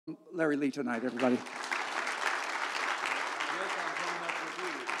Larry Lea tonight, everybody.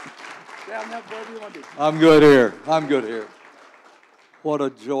 I'm good here. I'm good here. What a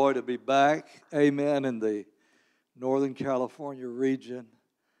joy to be back. Amen. In the Northern California region.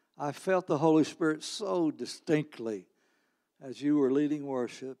 I felt the Holy Spirit so distinctly as you were leading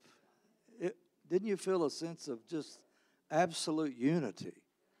worship. Didn't you feel a sense of just absolute unity?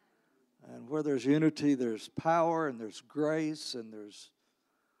 And where there's unity, there's power and there's grace and there's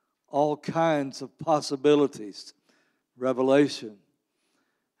all kinds of possibilities, revelation.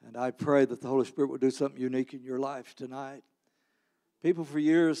 And I pray that the Holy Spirit will do something unique in your life tonight. People for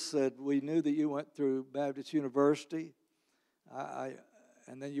years said, we knew that you went through Baptist University,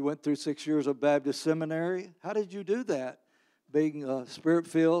 and then you went through 6 years of Baptist seminary. How did you do that, being a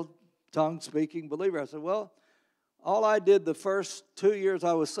Spirit-filled, tongue-speaking believer? I said, well, all I did the first 2 years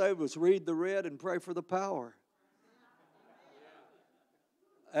I was saved was read the red and pray for the power.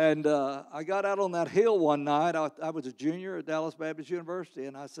 And I got out on that hill one night. I was a junior at Dallas Baptist University,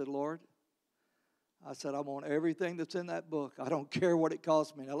 and I said, Lord, I want everything that's in that book. I don't care what it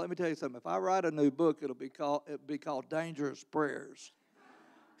costs me. Now, let me tell you something. If I write a new book, it'll be called Dangerous Prayers,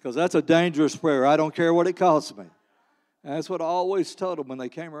 because that's a dangerous prayer. I don't care what it costs me. And that's what I always told them when they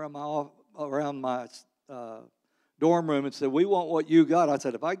came around my dorm room and said, we want what you got. I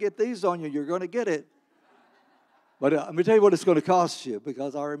said, if I get these on you, you're going to get it. But let me tell you what it's going to cost you,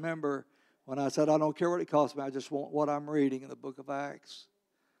 because I remember when I said, I don't care what it costs me, I just want what I'm reading in the book of Acts.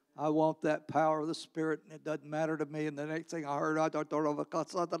 I want that power of the Spirit, and it doesn't matter to me. And the next thing I heard, I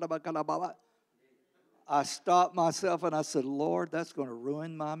stopped myself and I said, Lord, that's going to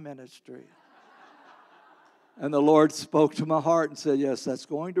ruin my ministry. And the Lord spoke to my heart and said, yes, that's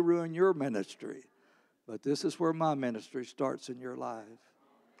going to ruin your ministry. But this is where my ministry starts in your life.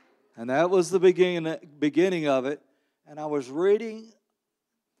 And that was the beginning of it. And I was reading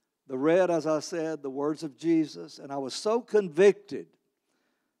the red, as I said, the words of Jesus. And I was so convicted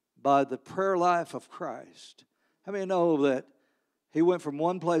by the prayer life of Christ. How many know that he went from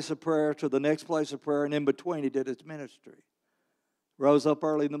one place of prayer to the next place of prayer, and in between he did his ministry? Rose up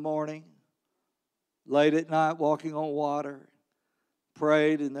early in the morning, late at night walking on water,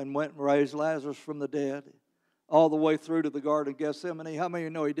 prayed, and then went and raised Lazarus from the dead, all the way through to the Garden of Gethsemane. How many of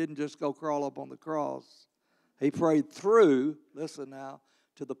you know he didn't just go crawl up on the cross? He prayed through, listen now,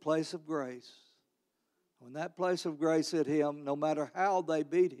 to the place of grace. When that place of grace hit him, no matter how they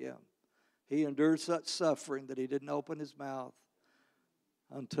beat him, he endured such suffering that he didn't open his mouth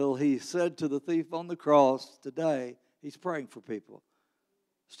until he said to the thief on the cross, today, he's praying for people.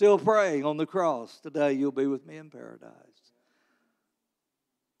 Still praying on the cross, today you'll be with me in paradise.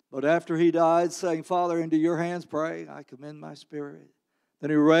 But after he died, saying, Father, into your hands pray, I commend my spirit. Then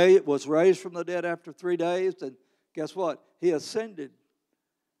he was raised from the dead after 3 days, and guess what? He ascended.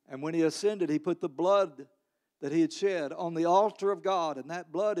 And when he ascended, he put the blood that he had shed on the altar of God, and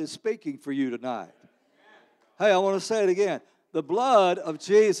that blood is speaking for you tonight. Hey, I want to say it again. The blood of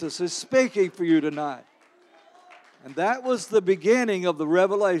Jesus is speaking for you tonight. And that was the beginning of the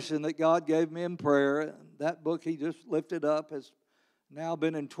revelation that God gave me in prayer. That book he just lifted up has now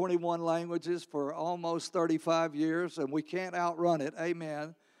been in 21 languages for almost 35 years, and we can't outrun it.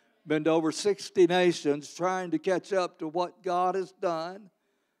 Amen. Been to over 60 nations trying to catch up to what God has done.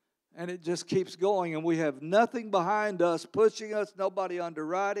 And it just keeps going, and we have nothing behind us pushing us, nobody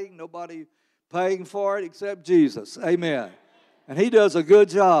underwriting, nobody paying for it except Jesus. Amen. And he does a good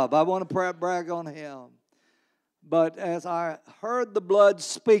job. I want to brag on him. But as I heard the blood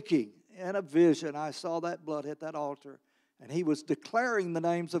speaking in a vision, I saw that blood hit that altar, and he was declaring the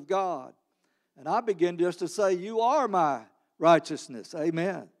names of God. And I began just to say, you are my righteousness.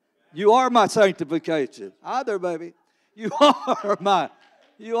 Amen. You are my sanctification. Hi there, baby. You are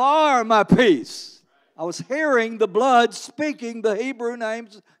my peace. I was hearing the blood speaking the Hebrew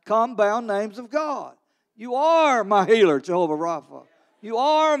names, compound names of God. You are my healer, Jehovah Rapha. You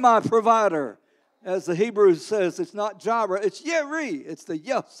are my provider. As the Hebrew says, it's not Jireh, it's Yeri. It's the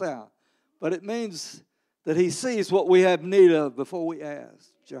Yeh sound. But it means that he sees what we have need of before we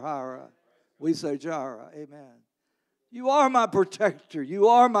ask. Jireh. We say Jireh. Amen. You are my protector. You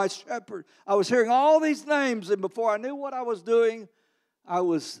are my shepherd. I was hearing all these names, and before I knew what I was doing, I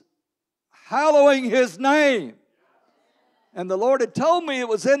was hallowing his name. And the Lord had told me it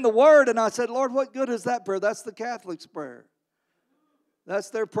was in the Word, and I said, Lord, what good is that prayer? That's the Catholic's prayer.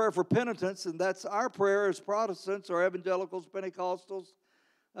 That's their prayer for penitence, and that's our prayer as Protestants or Evangelicals, Pentecostals.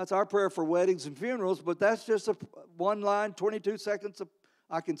 That's our prayer for weddings and funerals, but that's just one line, 22 seconds.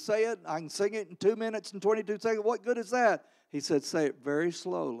 I can say it, I can sing it in 2 minutes and 22 seconds. What good is that? He said, say it very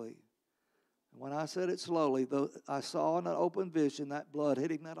slowly And when I said it slowly, I saw in an open vision that blood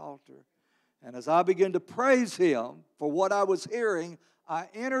hitting that altar. And as I began to praise Him for what I was hearing, I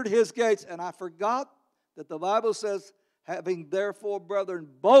entered His gates, and I forgot that the Bible says, having therefore, brethren,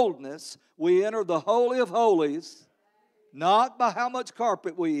 boldness, we enter the Holy of Holies, not by how much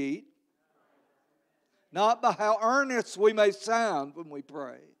carpet we eat, not by how earnest we may sound when we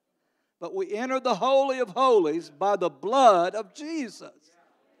pray, but we enter the Holy of Holies by the blood of Jesus.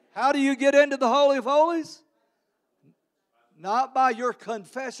 How do you get into the Holy of Holies? Not by your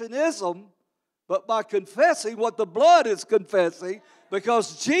confessionism, but by confessing what the blood is confessing,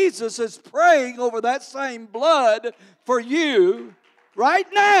 because Jesus is praying over that same blood for you right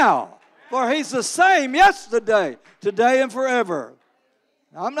now. For He's the same yesterday, today, and forever.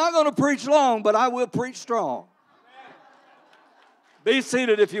 Now, I'm not going to preach long, but I will preach strong. Be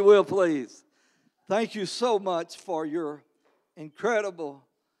seated if you will, please. Thank you so much for your incredible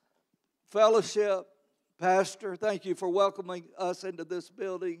fellowship, Pastor. Thank you for welcoming us into this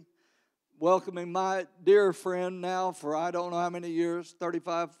building. Welcoming my dear friend now for I don't know how many years,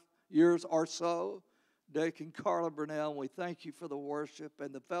 35 years or so, Deacon Carla Burnell. And we thank you for the worship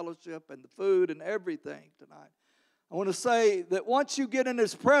and the fellowship and the food and everything tonight. I want to say that once you get in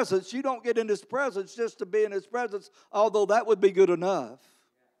His presence, you don't get in His presence just to be in His presence, although that would be good enough.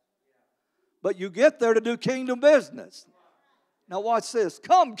 But you get there to do kingdom business. Now watch this.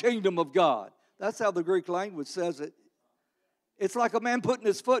 Come, kingdom of God. That's how the Greek language says it. It's like a man putting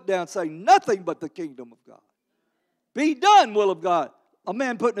his foot down saying, nothing but the kingdom of God. Be done, will of God. A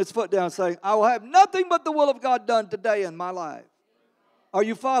man putting his foot down saying, I will have nothing but the will of God done today in my life. Are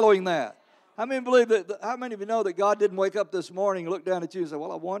you following that? How many believe that? How many of you know that God didn't wake up this morning and look down at you and say,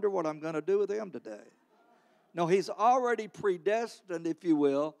 well, I wonder what I'm going to do with him today? No, He's already predestined, if you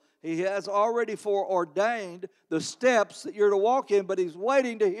will. He has already foreordained the steps that you're to walk in, but He's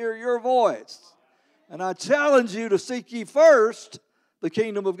waiting to hear your voice. And I challenge you to seek ye first the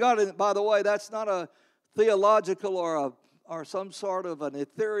kingdom of God. And by the way, that's not a theological or some sort of an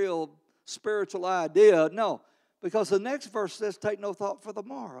ethereal spiritual idea. No, because the next verse says, take no thought for the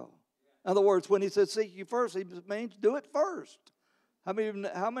morrow. In other words, when He says seek ye first, He means do it first. How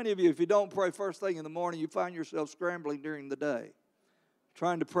many of you, if you don't pray first thing in the morning, you find yourself scrambling during the day,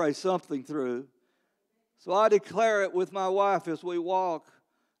 trying to pray something through? So I declare it with my wife as we walk.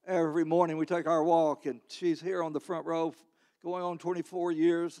 Every morning we take our walk, and she's here on the front row, going on 24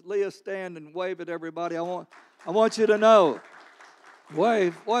 years. Leah, stand and wave at everybody. I want you to know,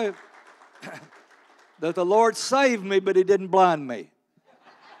 wave, that the Lord saved me, but He didn't blind me.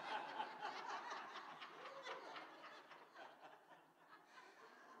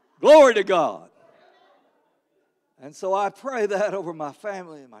 Glory to God. And so I pray that over my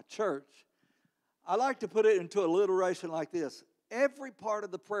family and my church. I like to put it into alliteration like this. Every part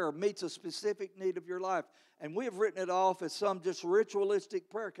of the prayer meets a specific need of your life. And we have written it off as some just ritualistic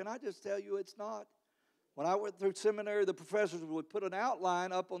prayer. Can I just tell you it's not? When I went through seminary, the professors would put an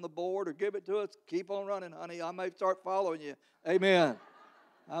outline up on the board or give it to us. Keep on running, honey. I may start following you. Amen.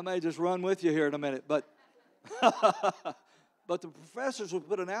 I may just run with you here in a minute. But, but the professors would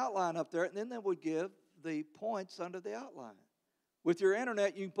put an outline up there, and then they would give the points under the outline. With your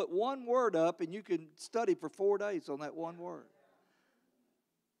internet, you can put one word up, and you can study for 4 days on that one word.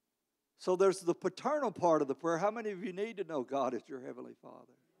 So there's the paternal part of the prayer. How many of you need to know God is your Heavenly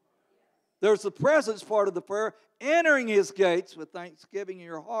Father? There's the presence part of the prayer, entering His gates with thanksgiving in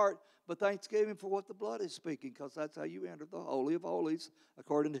your heart, but thanksgiving for what the blood is speaking, because that's how you enter the Holy of Holies,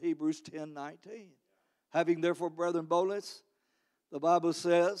 according to Hebrews 10:19. Having therefore, brethren, boldness, the Bible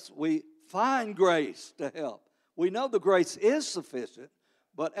says we find grace to help. We know the grace is sufficient,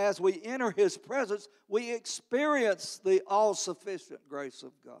 but as we enter His presence, we experience the all-sufficient grace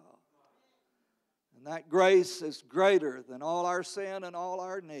of God. And that grace is greater than all our sin and all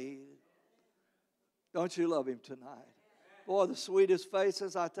our need. Don't you love Him tonight? Boy, the sweetest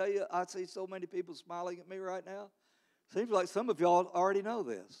faces. I tell you, I see so many people smiling at me right now. Seems like some of y'all already know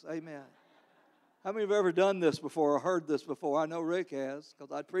this. Amen. How many have ever done this before or heard this before? I know Rick has,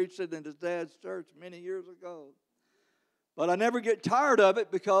 because I preached it in his dad's church many years ago. But I never get tired of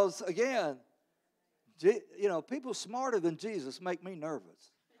it because, again, people smarter than Jesus make me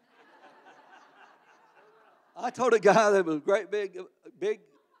nervous. I told a guy that was a great big,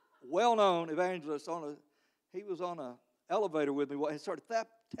 well-known evangelist he was on an elevator with me. He started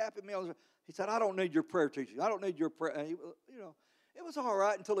tapping me on. He said, "I don't need your prayer teaching. I don't need your prayer." And it was all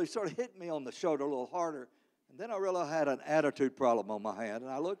right until he started hitting me on the shoulder a little harder. And then I realized I had an attitude problem on my hand.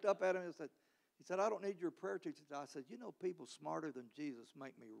 And I looked up at him and he said, "I don't need your prayer teaching." I said, people smarter than Jesus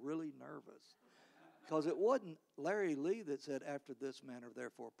make me really nervous. Because it wasn't Larry Lea that said, "After this manner,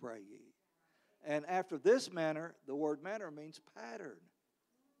 therefore pray ye." And after this manner, the word manner means pattern,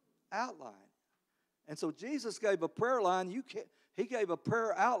 outline. And so Jesus gave a prayer line. He gave a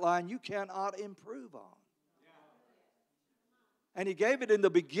prayer outline you cannot improve on. And he gave it in the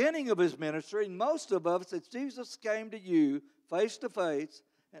beginning of his ministry. And most of us, if Jesus came to you face to face,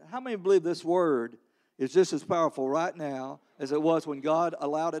 and how many believe this word is just as powerful right now as it was when God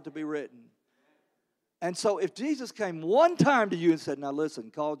allowed it to be written? And so if Jesus came one time to you and said, now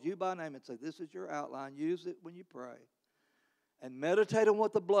listen, called you by name and said, this is your outline, use it when you pray. And meditate on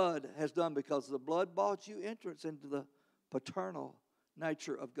what the blood has done, because the blood bought you entrance into the paternal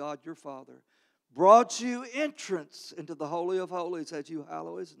nature of God your Father. Brought you entrance into the Holy of Holies as you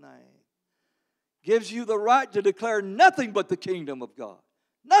hallow His name. Gives you the right to declare nothing but the kingdom of God.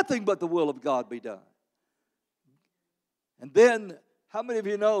 Nothing but the will of God be done. And then, how many of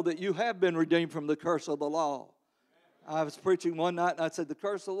you know that you have been redeemed from the curse of the law? I was preaching one night and I said the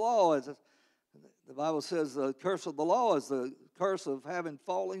curse of the law is, the Bible says the curse of the law is the curse of having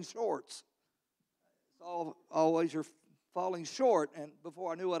falling shorts. It's always you're falling short. And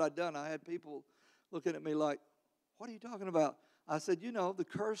before I knew what I'd done, I had people looking at me like, what are you talking about? I said, you know, the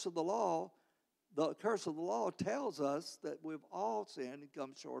curse of the law tells us that we've all sinned and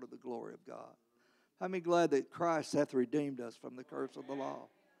come short of the glory of God. How many glad that Christ hath redeemed us from the curse of the law?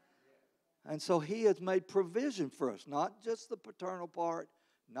 And so He has made provision for us, not just the paternal part,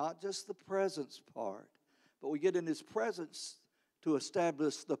 not just the presence part, but we get in His presence to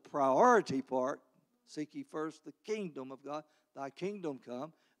establish the priority part. Seek ye first the kingdom of God, thy kingdom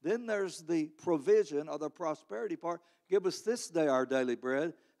come. Then there's the provision or the prosperity part. Give us this day our daily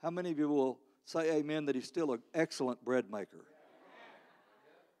bread. How many of you will say amen that He's still an excellent bread maker?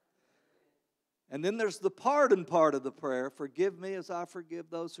 And then there's the pardon part of the prayer. Forgive me as I forgive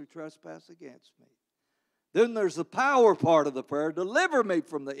those who trespass against me. Then there's the power part of the prayer. Deliver me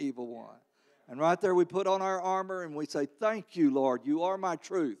from the evil one. And right there we put on our armor and we say, thank you, Lord. You are my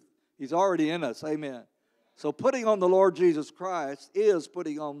truth. He's already in us. Amen. So putting on the Lord Jesus Christ is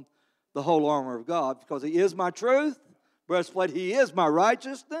putting on the whole armor of God, because He is my truth. Breastplate, He is my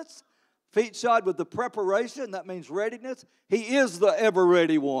righteousness. Feet shod with the preparation, that means readiness. He is the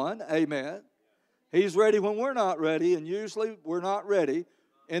ever-ready one. Amen. He's ready when we're not ready, and usually we're not ready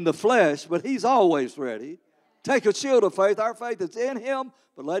in the flesh, but He's always ready. Take a shield of faith. Our faith is in Him,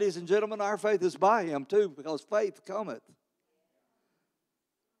 but ladies and gentlemen, our faith is by Him too, because faith cometh.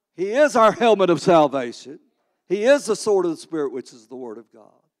 He is our helmet of salvation. He is the sword of the Spirit, which is the Word of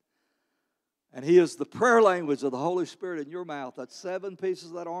God. And He is the prayer language of the Holy Spirit in your mouth. That's 7 pieces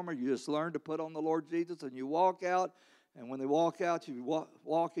of that armor. You just learn to put on the Lord Jesus, and you walk out. And when they walk out, you're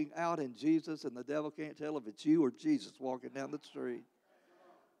walking out in Jesus, and the devil can't tell if it's you or Jesus walking down the street.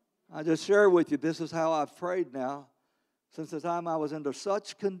 I just share with you, this is how I've prayed now since the time I was under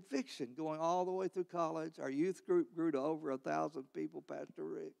such conviction, going all the way through college. Our youth group grew to over 1,000 people, Pastor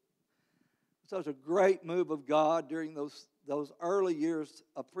Rick. Such a great move of God during those early years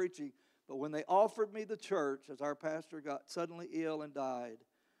of preaching. But when they offered me the church, as our pastor got suddenly ill and died,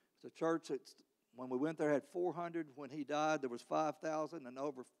 the church, when we went there, had 400. When he died, there was 5,000, and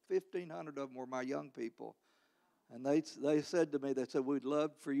over 1,500 of them were my young people. And they said to me, they said, we'd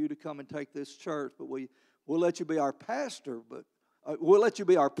love for you to come and take this church, but we'll let you be our pastor, but we'll let you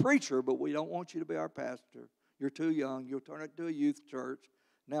be our preacher, but we don't want you to be our pastor. You're too young. You'll turn it to a youth church.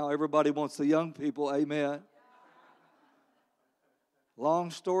 Now everybody wants the young people, amen.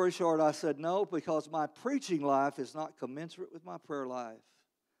 Long story short, I said no, because my preaching life is not commensurate with my prayer life.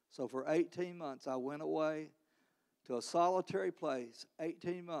 So for 18 months, I went away to a solitary place,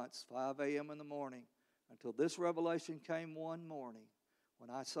 18 months, 5 a.m. in the morning, until this revelation came one morning when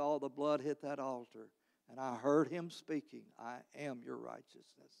I saw the blood hit that altar, and I heard Him speaking, I am your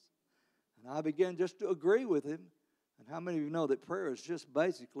righteousness. And I began just to agree with Him. And how many of you know that prayer is just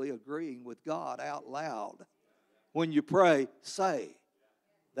basically agreeing with God out loud? When you pray, say.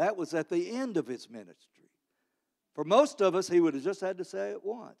 That was at the end of His ministry. For most of us, He would have just had to say it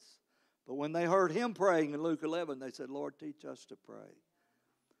once. But when they heard Him praying in Luke 11, they said, Lord, teach us to pray.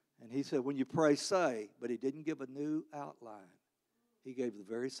 And He said, when you pray, say. But He didn't give a new outline. He gave the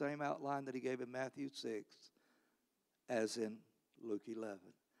very same outline that He gave in Matthew 6 as in Luke 11.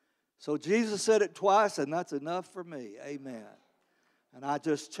 So Jesus said it twice, and that's enough for me. Amen. And I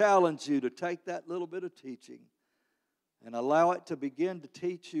just challenge you to take that little bit of teaching and allow it to begin to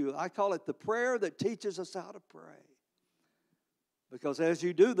teach you. I call it the prayer that teaches us how to pray. Because as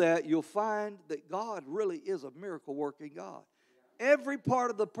you do that, you'll find that God really is a miracle-working God. Every part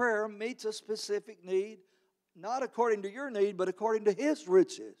of the prayer meets a specific need, not according to your need, but according to His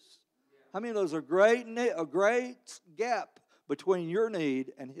riches. I mean, there's a great gap between your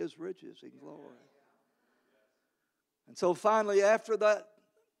need and His riches in glory. And so finally, after that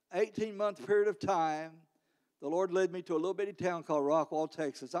 18-month period of time, the Lord led me to a little bitty town called Rockwall,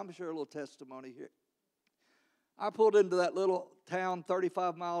 Texas. I'm sure a little testimony here. I pulled into that little town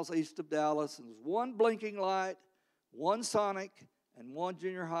 35 miles east of Dallas, and there was one blinking light, one Sonic, and one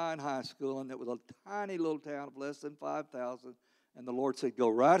junior high and high school, and it was a tiny little town of less than 5,000. And the Lord said, go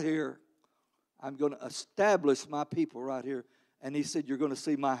right here. I'm going to establish my people right here. And He said, you're going to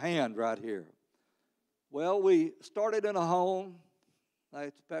see my hand right here. Well, we started in a home,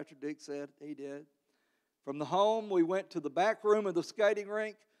 like Pastor Dick said he did. From the home, we went to the back room of the skating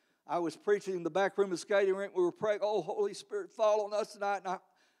rink. I was preaching in the back room of the skating rink. We were praying, oh, Holy Spirit, fall on us tonight. And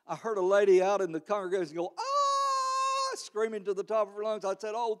I heard a lady out in the congregation go, ah, screaming to the top of her lungs. I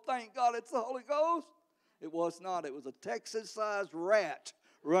said, oh, thank God it's the Holy Ghost. It was not. It was a Texas-sized rat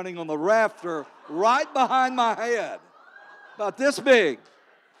running on the rafter right behind my head, about this big.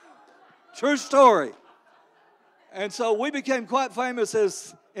 True story. And so we became quite famous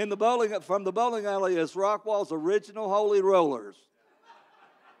as from the bowling alley as Rockwall's original Holy Rollers.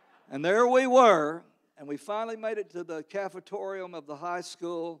 And there we were, and we finally made it to the cafetorium of the high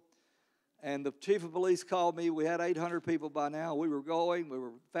school, and the chief of police called me. We had 800 people by now. We were going. We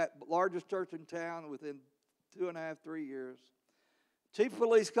were the largest church in town within 2.5, 3 years. Chief of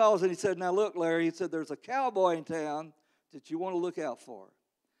police calls, and he said, now look, Larry, he said, there's a cowboy in town that you want to look out for.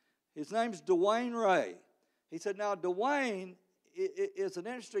 His name's Dwayne Ray. He said, now, Dwayne is an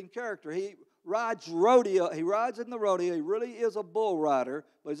interesting character. He rides rodeo. He rides in the rodeo. He really is a bull rider,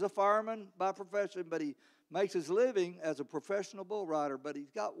 but he's a fireman by profession, but he makes his living as a professional bull rider, but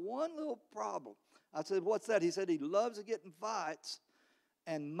he's got one little problem. I said, what's that? He said he loves to get in fights,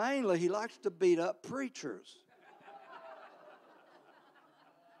 and mainly he likes to beat up preachers.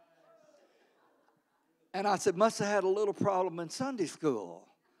 And I said, must have had a little problem in Sunday school.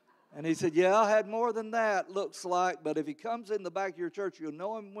 And he said, yeah, I had more than that, looks like, but if he comes in the back of your church, you'll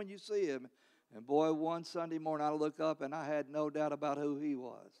know him when you see him. And boy, one Sunday morning, I look up, and I had no doubt about who he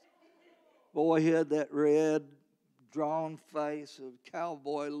was. Boy, he had that red, drawn face, a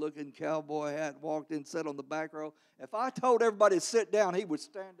cowboy-looking cowboy hat, walked in, sat on the back row. If I told everybody to sit down, he would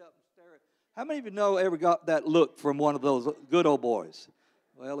stand up and stare at. How many of you know ever got that look from one of those good old boys?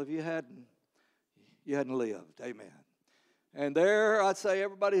 Well, if you hadn't, you hadn't lived. Amen. And there, I'd say,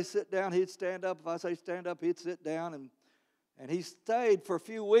 everybody sit down. He'd stand up. If I say stand up, he'd sit down. And he stayed for a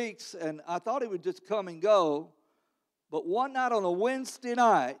few weeks, and I thought he would just come and go. But one night on a Wednesday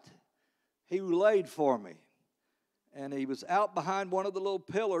night, he laid for me. And he was out behind one of the little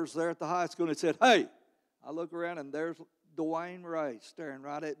pillars there at the high school, and he said, hey. I look around, and there's Dwayne Ray staring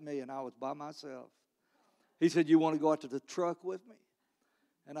right at me, and I was by myself. He said, you want to go out to the truck with me?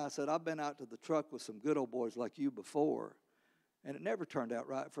 And I said, I've been out to the truck with some good old boys like you before. And it never turned out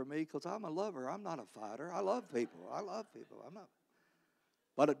right for me because I'm a lover. I'm not a fighter. I love people. I'm not.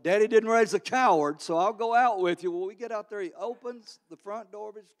 But Daddy didn't raise a coward, so I'll go out with you. When we get out there, he opens the front door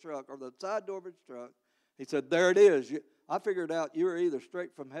of his truck or the side door of his truck. He said, there it is. I figured out you're either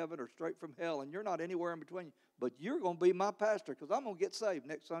straight from heaven or straight from hell, and you're not anywhere in between. But you're going to be my pastor because I'm going to get saved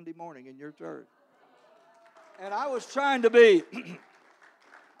next Sunday morning in your church. And I was trying to be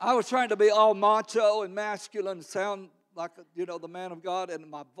all macho and masculine and sound like, the man of God, and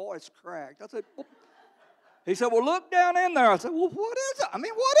my voice cracked. I said, well, he said, well, look down in there. I said, well, what is it?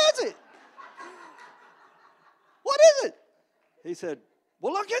 What is it? What is it? He said,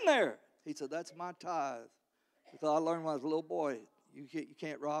 well, look in there. He said, that's my tithe. Because I learned when I was a little boy, you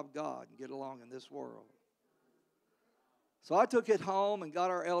can't rob God and get along in this world. So I took it home and got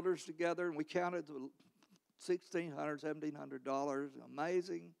our elders together, and we counted $1,600, $1,700.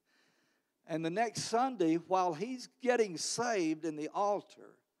 Amazing. And the next Sunday, while he's getting saved in the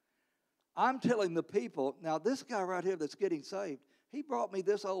altar, I'm telling the people, now this guy right here that's getting saved, he brought me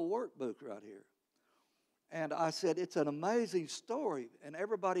this old workbook right here. And I said, it's an amazing story. And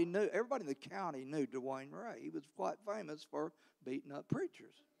everybody in the county knew Dwayne Ray. He was quite famous for beating up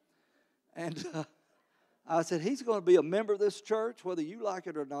preachers. And I said, he's going to be a member of this church, whether you like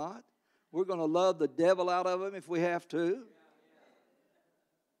it or not. We're going to love the devil out of him if we have to.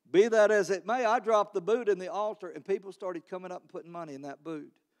 Be that as it may, I dropped the boot in the altar, and people started coming up and putting money in that boot.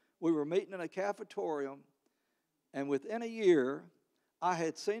 We were meeting in a cafetorium, and within a year, I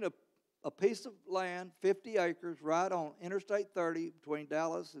had seen a piece of land, 50 acres, right on Interstate 30 between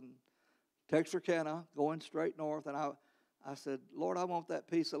Dallas and Texarkana, going straight north. And I said, Lord, I want that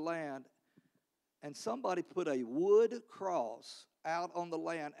piece of land. And somebody put a wood cross out on the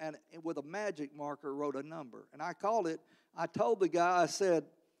land and with a magic marker wrote a number. And I told the guy, I said,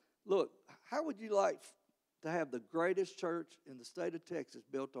 look, how would you like to have the greatest church in the state of Texas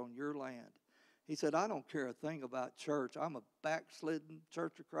built on your land. He said, I don't care a thing about church. I'm a backslidden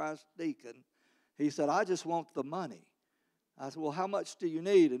Church of Christ deacon. He said, I just want the money. I said, well, how much do you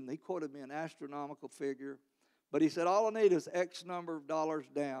need? And he quoted me an astronomical figure. But he said, all I need is X number of dollars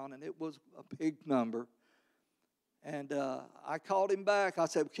down, and it was a big number. And I called him back. I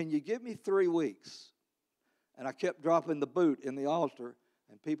said, can you give me 3 weeks? And I kept dropping the boot in the altar,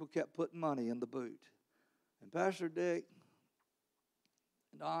 and people kept putting money in the boot. And Pastor Dick,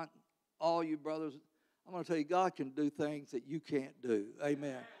 Don, all you brothers, I'm going to tell you, God can do things that you can't do.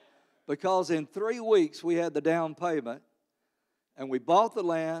 Amen. Because in 3 weeks, we had the down payment, and we bought the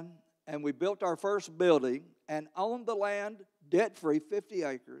land, and we built our first building, and owned the land debt-free, 50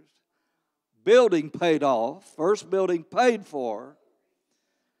 acres. Building paid off, first building paid for.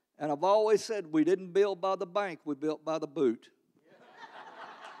 And I've always said we didn't build by the bank, we built by the boot.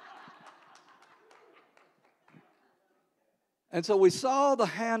 And so we saw the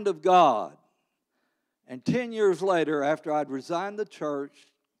hand of God. And 10 years later, after I'd resigned the church,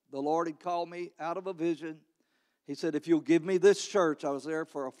 the Lord had called me out of a vision. He said, if you'll give me this church, I was there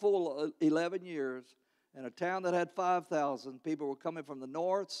for a full 11 years in a town that had 5,000. People were coming from the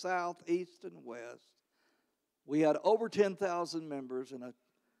north, south, east, and west. We had over 10,000 members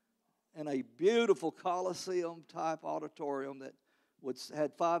in a beautiful Coliseum-type auditorium that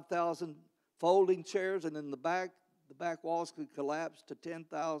had 5,000 folding chairs, and in the back walls could collapse to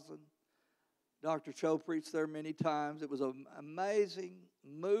 10,000. Dr. Cho preached there many times. It was an amazing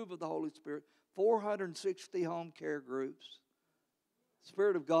move of the Holy Spirit. 460 home care groups. The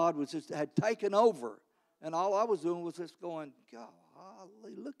Spirit of God had taken over. And all I was doing was just going,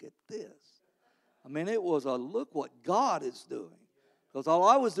 golly, look at this. I mean, it was a look what God is doing. Because all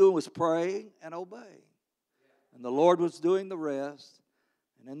I was doing was praying and obeying. And the Lord was doing the rest.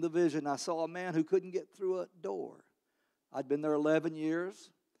 And in the vision, I saw a man who couldn't get through a door. I'd been there 11 years.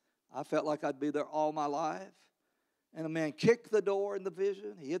 I felt like I'd be there all my life. And a man kicked the door in the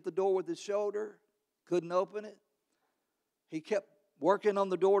vision. He hit the door with his shoulder, couldn't open it. He kept working on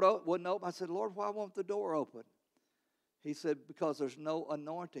the door, wouldn't open. I said, Lord, why won't the door open? He said, because there's no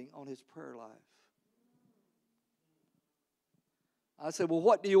anointing on his prayer life. I said, well,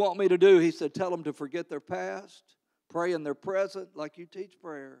 what do you want me to do? He said, tell them to forget their past, pray in their present like you teach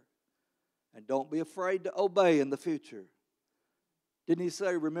prayer, and don't be afraid to obey in the future. Didn't he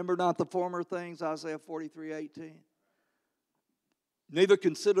say, remember not the former things, Isaiah 43:18? Neither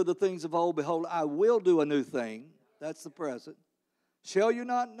consider the things of old. Behold, I will do a new thing. That's the present. Shall you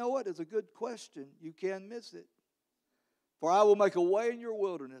not know it? Is a good question. You can miss it. For I will make a way in your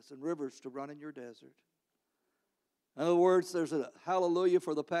wilderness and rivers to run in your desert. In other words, there's a hallelujah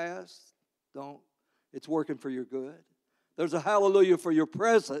for the past. It's working for your good. There's a hallelujah for your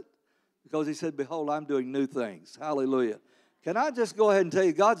present, because he said, behold, I'm doing new things. Hallelujah. Can I just go ahead and tell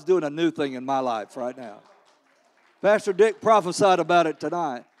you, God's doing a new thing in my life right now. Pastor Dick prophesied about it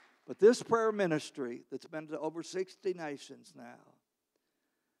tonight. But this prayer ministry that's been to over 60 nations now,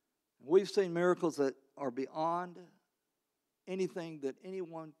 we've seen miracles that are beyond anything that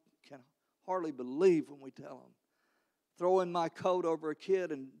anyone can hardly believe when we tell them. Throwing my coat over a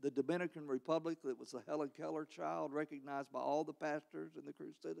kid in the Dominican Republic that was a Helen Keller child, recognized by all the pastors in the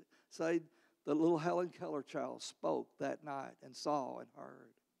crusade. The little Helen Keller child spoke that night and saw and heard.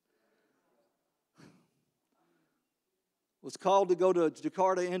 Was called to go to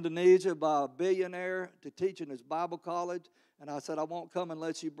Jakarta, Indonesia by a billionaire to teach in his Bible college. And I said, I won't come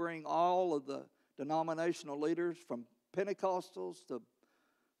unless you bring all of the denominational leaders, from Pentecostals to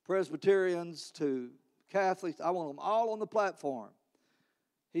Presbyterians to Catholics. I want them all on the platform.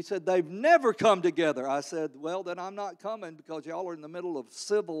 He said, they've never come together. I said, well, then I'm not coming, because y'all are in the middle of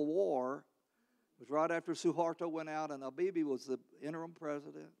civil war. It was right after Suharto went out and Habibie was the interim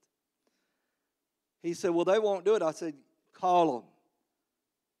president. He said, well, they won't do it. I said, call them.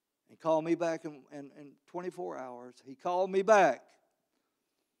 And call me back in 24 hours. He called me back.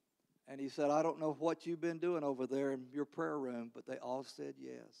 And he said, I don't know what you've been doing over there in your prayer room, but they all said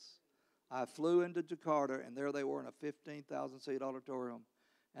yes. I flew into Jakarta, and there they were in a 15,000-seat auditorium.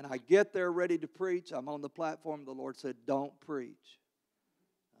 And I get there ready to preach. I'm on the platform. The Lord said, don't preach.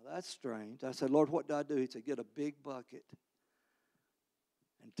 Now, that's strange. I said, Lord, what do I do? He said, get a big bucket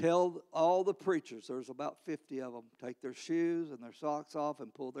and tell all the preachers, there's about 50 of them, take their shoes and their socks off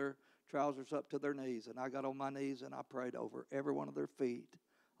and pull their trousers up to their knees. And I got on my knees and I prayed over every one of their feet.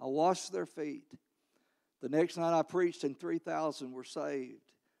 I washed their feet. The next night I preached and 3,000 were saved.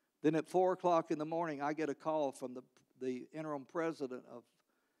 Then at 4 o'clock in the morning, I get a call from the interim president of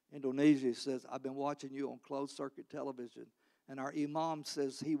Indonesia. He says, I've been watching you on closed circuit television, and our imam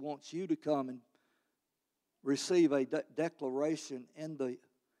says he wants you to come and receive a declaration in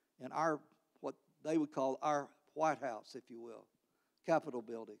our, what they would call our White House, if you will, Capitol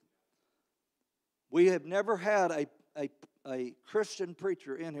building. We have never had a Christian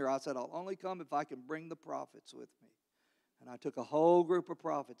preacher in here. I said, I'll only come if I can bring the prophets with me. And I took a whole group of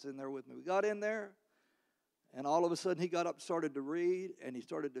prophets in there with me. We got in there, and all of a sudden he got up and started to read, and he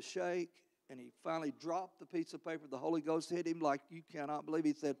started to shake, and he finally dropped the piece of paper. The Holy Ghost hit him like you cannot believe.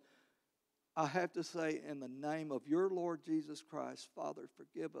 He said, I have to say, in the name of your Lord Jesus Christ, Father,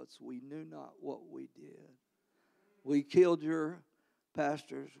 forgive us. We knew not what we did. We killed your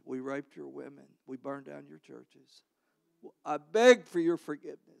pastors. We raped your women. We burned down your churches. I beg for your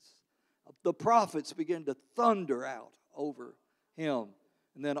forgiveness. The prophets began to thunder out over him.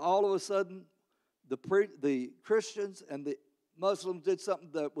 And then all of a sudden, the Christians and the Muslims did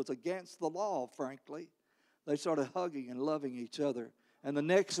something that was against the law, frankly. They started hugging and loving each other. And the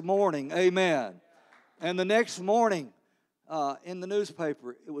next morning, amen. And the next morning, in the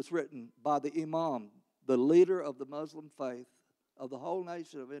newspaper, it was written by the Imam, the leader of the Muslim faith of the whole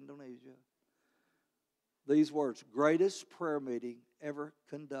nation of Indonesia. These words, greatest prayer meeting ever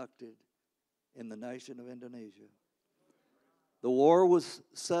conducted in the nation of Indonesia. The war was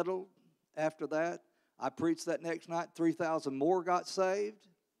settled after that. I preached that next night. 3,000 more got saved.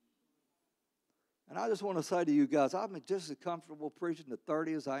 And I just want to say to you guys, I'm just as comfortable preaching to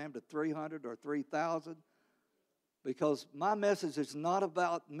 30 as I am to 300 or 3,000. Because my message is not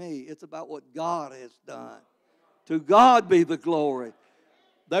about me. It's about what God has done. To God be the glory.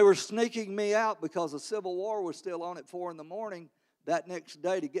 They were sneaking me out because the Civil War was still on at 4 in the morning that next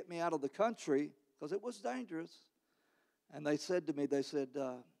day to get me out of the country because it was dangerous. And they said to me, do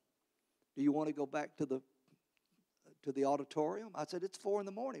you want to go back to the auditorium? I said, it's 4 in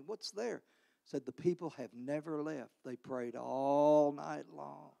the morning. What's there? Said, the people have never left. They prayed all night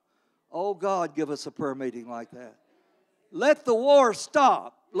long. Oh, God, give us a prayer meeting like that. Let the war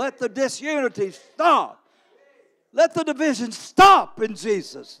stop. Let the disunity stop. Let the division stop in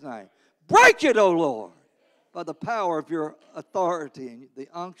Jesus' name. Break it, O Lord, by the power of your authority and the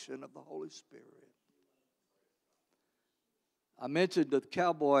unction of the Holy Spirit. I mentioned the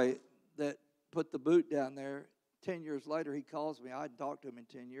cowboy that put the boot down there. 10 years later, he calls me. I hadn't talked to him in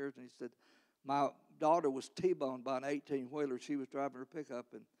 10 years, and he said, my daughter was T-boned by an 18-wheeler. She was driving her pickup,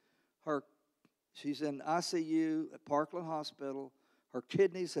 and she's in ICU at Parkland Hospital. Her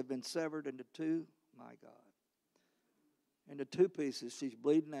kidneys have been severed into two, my God, into two pieces. She's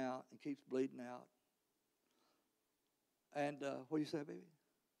bleeding out and keeps bleeding out. And what do you say, baby?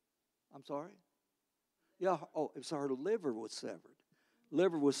 I'm sorry? Yeah, so her liver was severed.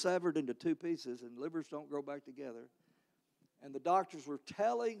 Liver was severed into two pieces, and livers don't grow back together. And the doctors were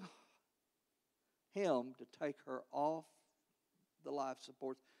telling him to take her off the life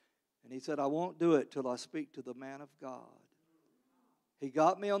support. And he said, I won't do it till I speak to the man of God. He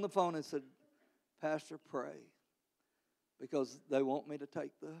got me on the phone and said, Pastor, pray, because they want me to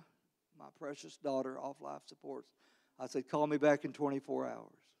take my precious daughter off life supports. I said, call me back in 24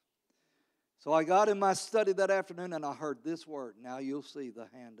 hours. So I got in my study that afternoon and I heard this word, now you'll see the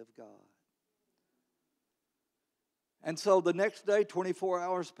hand of God. And so the next day, 24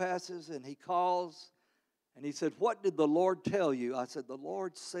 hours passes, and he calls, and he said, what did the Lord tell you? I said, the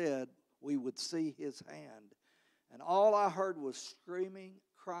Lord said we would see his hand. And all I heard was screaming,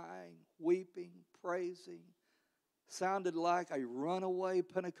 crying, weeping, praising. Sounded like a runaway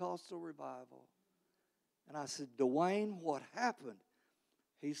Pentecostal revival. And I said, Dwayne, what happened?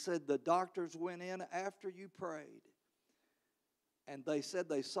 He said, the doctors went in after you prayed, and they said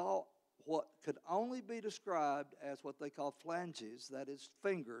they saw what could only be described as what they call phalanges, that is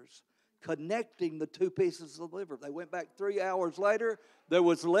fingers, connecting the two pieces of the liver. They went back 3 hours later. There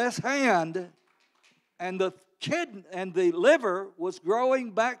was less hand, and the kidney and the liver was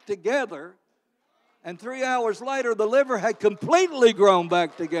growing back together. And 3 hours later, the liver had completely grown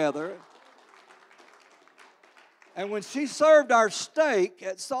back together. And when she served our steak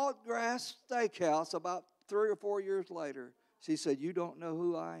at Saltgrass Steakhouse about 3 or 4 years later, she said, you don't know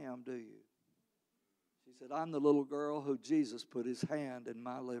who I am, do you? She said, I'm the little girl who Jesus put his hand in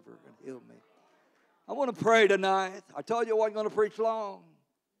my liver and healed me. I want to pray tonight. I told you I wasn't going to preach long,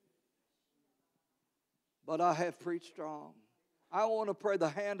 but I have preached strong. I want to pray the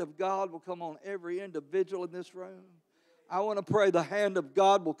hand of God will come on every individual in this room. I want to pray the hand of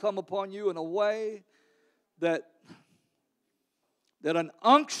God will come upon you in a way that an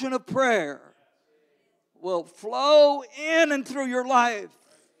unction of prayer will flow in and through your life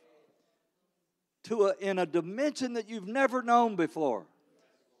in a dimension that you've never known before.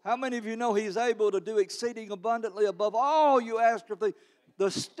 How many of you know he's able to do exceeding abundantly above all you ask or think? the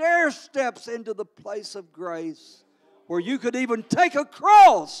stair steps into the place of grace where you could even take a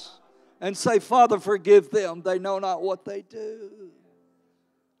cross and say, Father, forgive them. They know not what they do.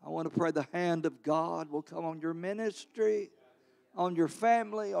 I want to pray the hand of God will come on your ministry, on your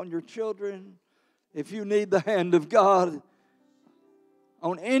family, on your children. If you need the hand of God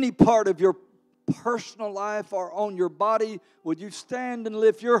on any part of your personal life or on your body, would you stand and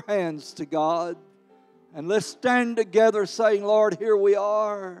lift your hands to God? And let's stand together saying, Lord, here we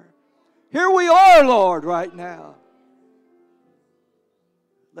are. Here we are, Lord, right now.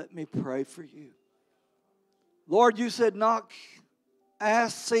 Let me pray for you. Lord, you said knock,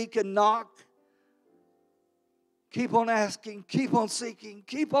 ask, seek, and knock. Keep on asking, keep on seeking,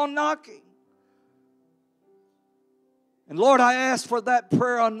 keep on knocking. And Lord, I ask for that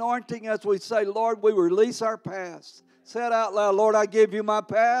prayer anointing as we say, Lord, we release our past. Say it out loud, Lord, I give you my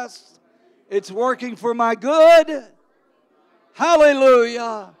past. It's working for my good.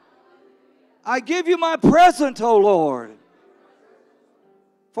 Hallelujah. I give you my present, O Lord.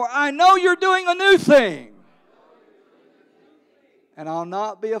 For I know you're doing a new thing. And I'll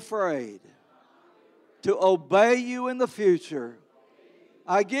not be afraid to obey you in the future.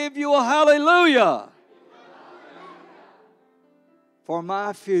 I give you a hallelujah for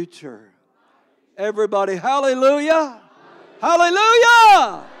my future. Everybody, hallelujah.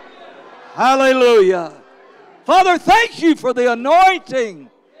 Hallelujah. Hallelujah. Father, thank you for the anointing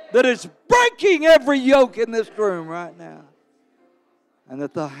that is breaking every yoke in this room right now. And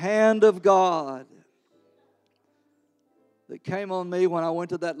that the hand of God that came on me when I went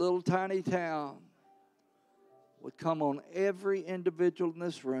to that little tiny town would come on every individual in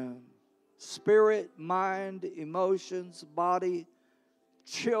this room. Spirit, mind, emotions, body,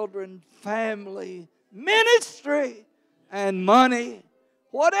 children, family, ministry, and money.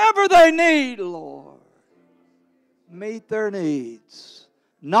 Whatever they need, Lord, meet their needs.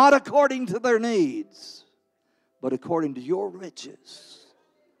 Not according to their needs, but according to your riches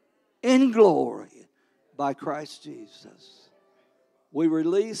in glory by Christ Jesus. We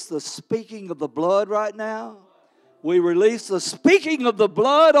release the speaking of the blood right now. We release the speaking of the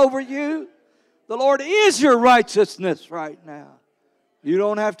blood over you. The Lord is your righteousness right now. You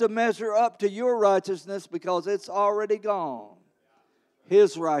don't have to measure up to your righteousness because it's already gone.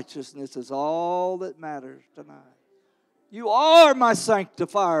 His righteousness is all that matters tonight. You are my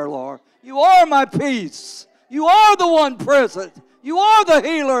sanctifier, Lord. You are my peace. You are the one present. You are the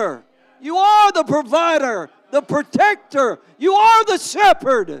healer. You are the provider, the protector. You are the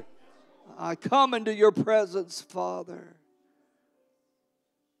shepherd. I come into your presence, Father,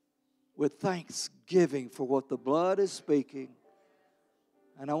 with thanksgiving for what the blood is speaking.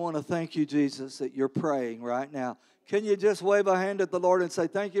 And I want to thank you, Jesus, that you're praying right now. Can you just wave a hand at the Lord and say,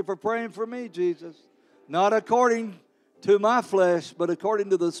 thank you for praying for me, Jesus? Not according to my flesh, but according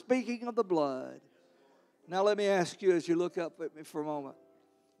to the speaking of the blood. Now let me ask you as you look up at me for a moment.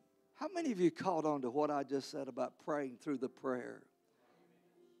 How many of you caught on to what I just said about praying through the prayer?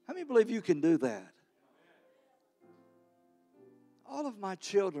 How many believe you can do that? All of my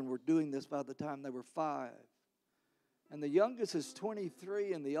children were doing this by the time they were 5. And the youngest is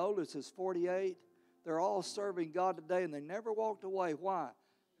 23 and the oldest is 48. They're all serving God today and they never walked away. Why?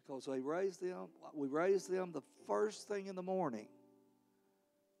 Because we raised them the first thing in the morning,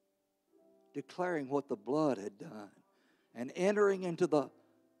 declaring what the blood had done and entering into the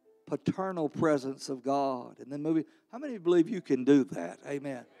paternal presence of God. And then moving. How many believe you can do that?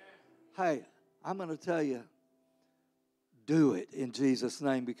 Amen. Hey, I'm going to tell you, do it in Jesus'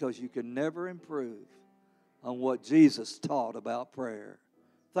 name because you can never improve on what Jesus taught about prayer.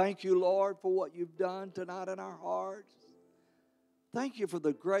 Thank you, Lord, for what you've done tonight in our hearts. Thank you for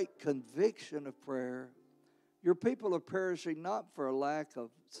the great conviction of prayer. Your people are perishing not for a lack of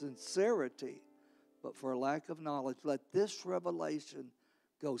sincerity, but for a lack of knowledge. Let this revelation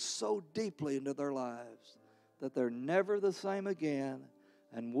go so deeply into their lives that they're never the same again,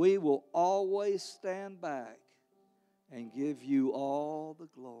 and we will always stand back and give you all the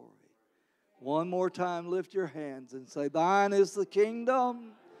glory. One more time, lift your hands and say, thine is the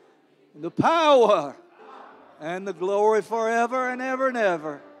kingdom, and the power, and the glory forever and ever and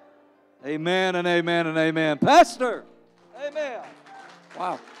ever. Amen and amen and amen. Pastor, amen.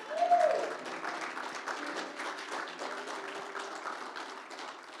 Wow.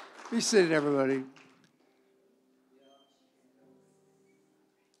 Be seated, everybody.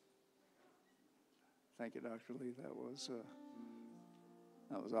 Thank you, Dr. Lee. That was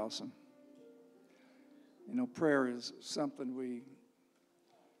awesome. You know, prayer is something we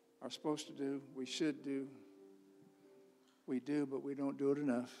are supposed to do. We should do. We do, but we don't do it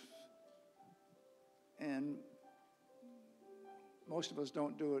enough. And most of us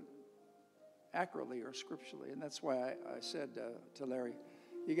don't do it accurately or scripturally. And that's why I said to Larry,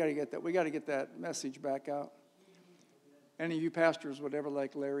 you got to get that. We got to get that message back out. Any of you pastors would ever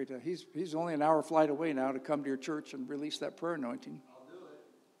like Larry to, he's only an hour flight away now to come to your church and release that prayer anointing. I'll do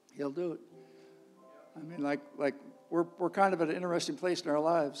it. He'll do it. I mean, like we're kind of at an interesting place in our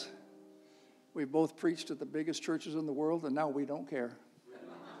lives. We both preached at the biggest churches in the world, and now we don't care.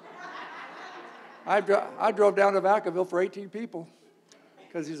 I drove down to Vacaville for 18 people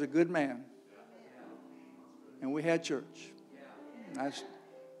because he's a good man. And we had church. I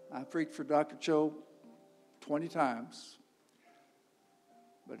preached for Dr. Cho 20 times.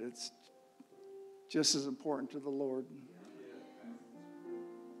 But it's just as important to the Lord.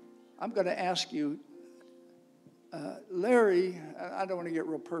 I'm going to ask you, Larry, I don't want to get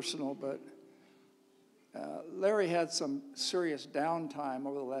real personal, but Larry had some serious downtime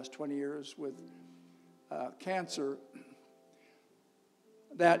over the last 20 years with cancer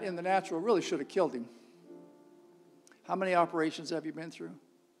that in the natural really should have killed him. How many operations have you been through?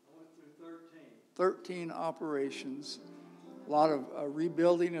 I went through 13. 13 operations. A lot of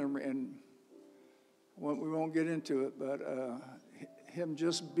rebuilding, and we won't get into it, but him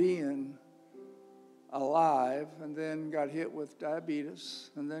just being alive, and then got hit with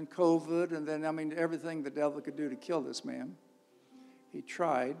diabetes, and then COVID, and then, I mean, everything the devil could do to kill this man. He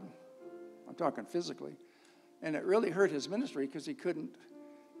tried. I'm talking physically. And it really hurt his ministry because he couldn't.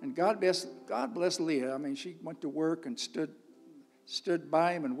 And God bless Leah. I mean, she went to work and stood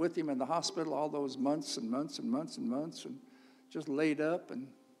by him and with him in the hospital all those months and months and months and months, and just laid up and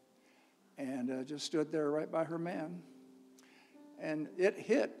just stood there right by her man. And it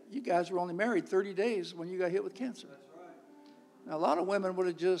hit. You guys were only married 30 days when you got hit with cancer. That's right. Now, a lot of women would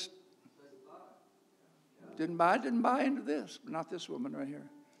have just didn't buy into this, but not this woman right here.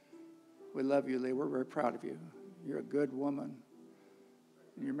 We love you, Lee. We're very proud of you. You're a good woman.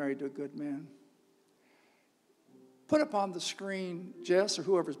 And you're married to a good man. Put up on the screen, Jess, or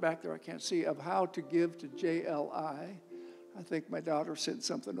whoever's back there, I can't see, of how to give to JLI. I think my daughter sent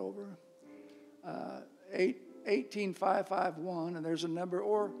something over. 18551, and there's a number.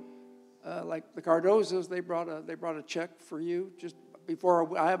 Or like the Cardozas, they brought a check for you just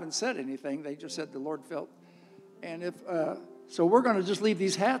before. I haven't said anything. They just said the Lord felt. And if so, we're going to just leave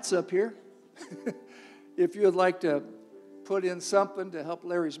these hats up here. If you would like to put in something to help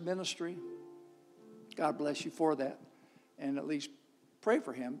Larry's ministry, God bless you for that. And at least pray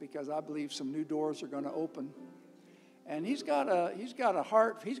for him, because I believe some new doors are going to open. And he's got a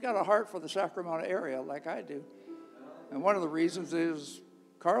heart for the Sacramento area like I do. And one of the reasons is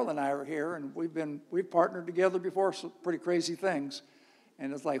Carl and I are here, and we've partnered together before some pretty crazy things.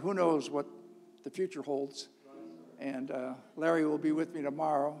 And it's like, who knows what the future holds. And Larry will be with me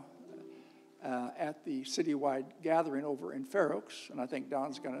tomorrow at the citywide gathering over in Fair Oaks. And I think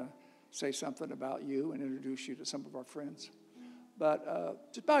Don's going to say something about you and introduce you to some of our friends. But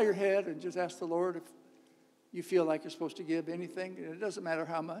just bow your head and just ask the Lord if you feel like you're supposed to give anything. And it doesn't matter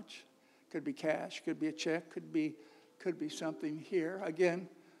how much. Could be cash, could be a check, could be something here. Again,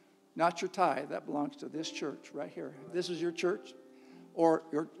 not your tithe. That belongs to this church right here. If this is your church, or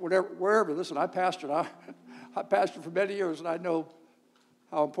your whatever, wherever. Listen, I pastored for many years, and I know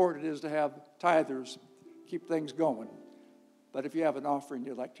how important it is to have tithers keep things going. But if you have an offering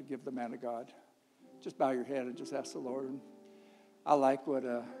you'd like to give the man of God, just bow your head and just ask the Lord. And I like what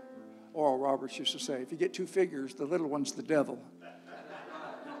Oral Roberts used to say: if you get two figures, the little one's the devil.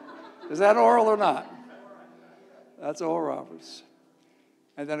 Is that Oral or not? That's Oral Roberts.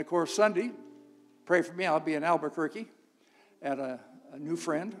 And then, of course, Sunday, pray for me. I'll be in Albuquerque at a new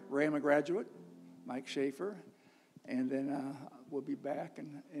friend, Raymond graduate, Mike Schaefer. And then we'll be back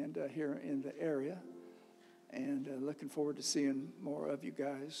and here in the area. And looking forward to seeing more of you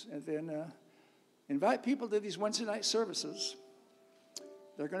guys. And then invite people to these Wednesday night services.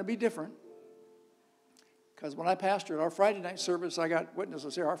 They're going to be different. Because when I pastored our Friday night service, I got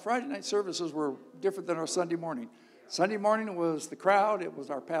witnesses here. Our Friday night services were different than our Sunday morning. Sunday morning was the crowd. It was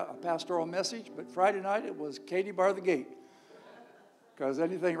our pastoral message. But Friday night, it was Katie bar the gate. Because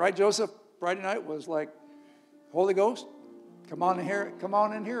anything, right, Joseph? Friday night was like, Holy Ghost, come on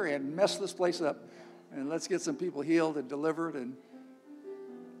in here and mess this place up. And let's get some people healed and delivered and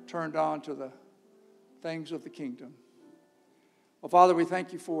turned on to the things of the kingdom. Well, Father, we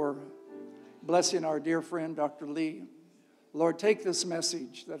thank you for blessing our dear friend, Dr. Lee. Lord, take this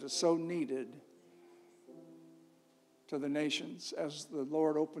message that is so needed to the nations as the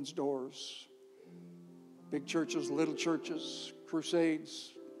Lord opens doors. Big churches, little churches,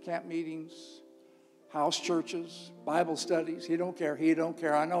 crusades, camp meetings, house churches, Bible studies. He don't care.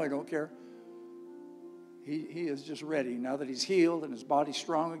 I know he don't care. He is just ready. Now that he's healed and his body's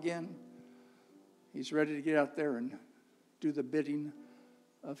strong again, he's ready to get out there and do the bidding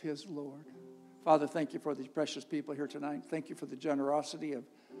of his Lord. Father, thank you for these precious people here tonight. Thank you for the generosity of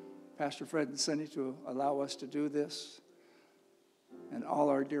Pastor Fred and Cindy to allow us to do this. And all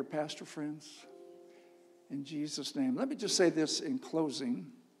our dear pastor friends, in Jesus' name. Let me just say this in closing.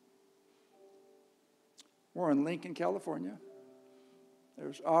 We're in Lincoln, California.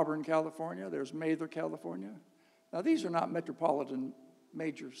 There's Auburn, California. There's Mather, California. Now, these are not metropolitan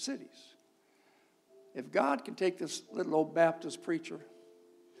major cities. If God can take this little old Baptist preacher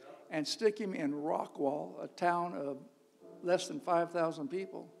and stick him in Rockwall, a town of less than 5,000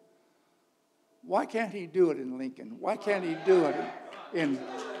 people, why can't he do it in Lincoln? Why can't he do it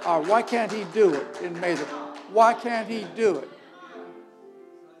why can't he do it in Mather? Why can't he do it?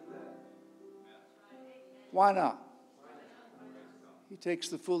 Why not? He takes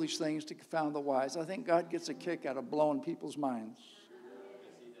the foolish things to confound the wise. I think God gets a kick out of blowing people's minds.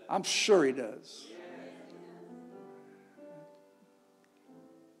 I'm sure he does.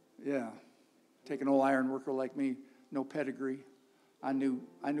 Yeah. Take an old iron worker like me, no pedigree. I knew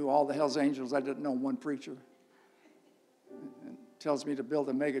all the Hell's Angels. I didn't know one preacher. And tells me to build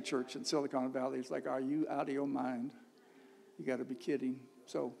a mega church in Silicon Valley. It's like, are you out of your mind? You got to be kidding.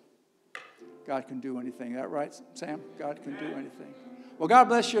 So God can do anything. Is that right, Sam? God can do anything. Well, God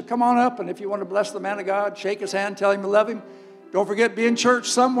bless you. Come on up, and if you want to bless the man of God, shake his hand, tell him you love him. Don't forget, be in church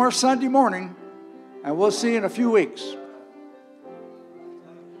somewhere Sunday morning, and we'll see you in a few weeks.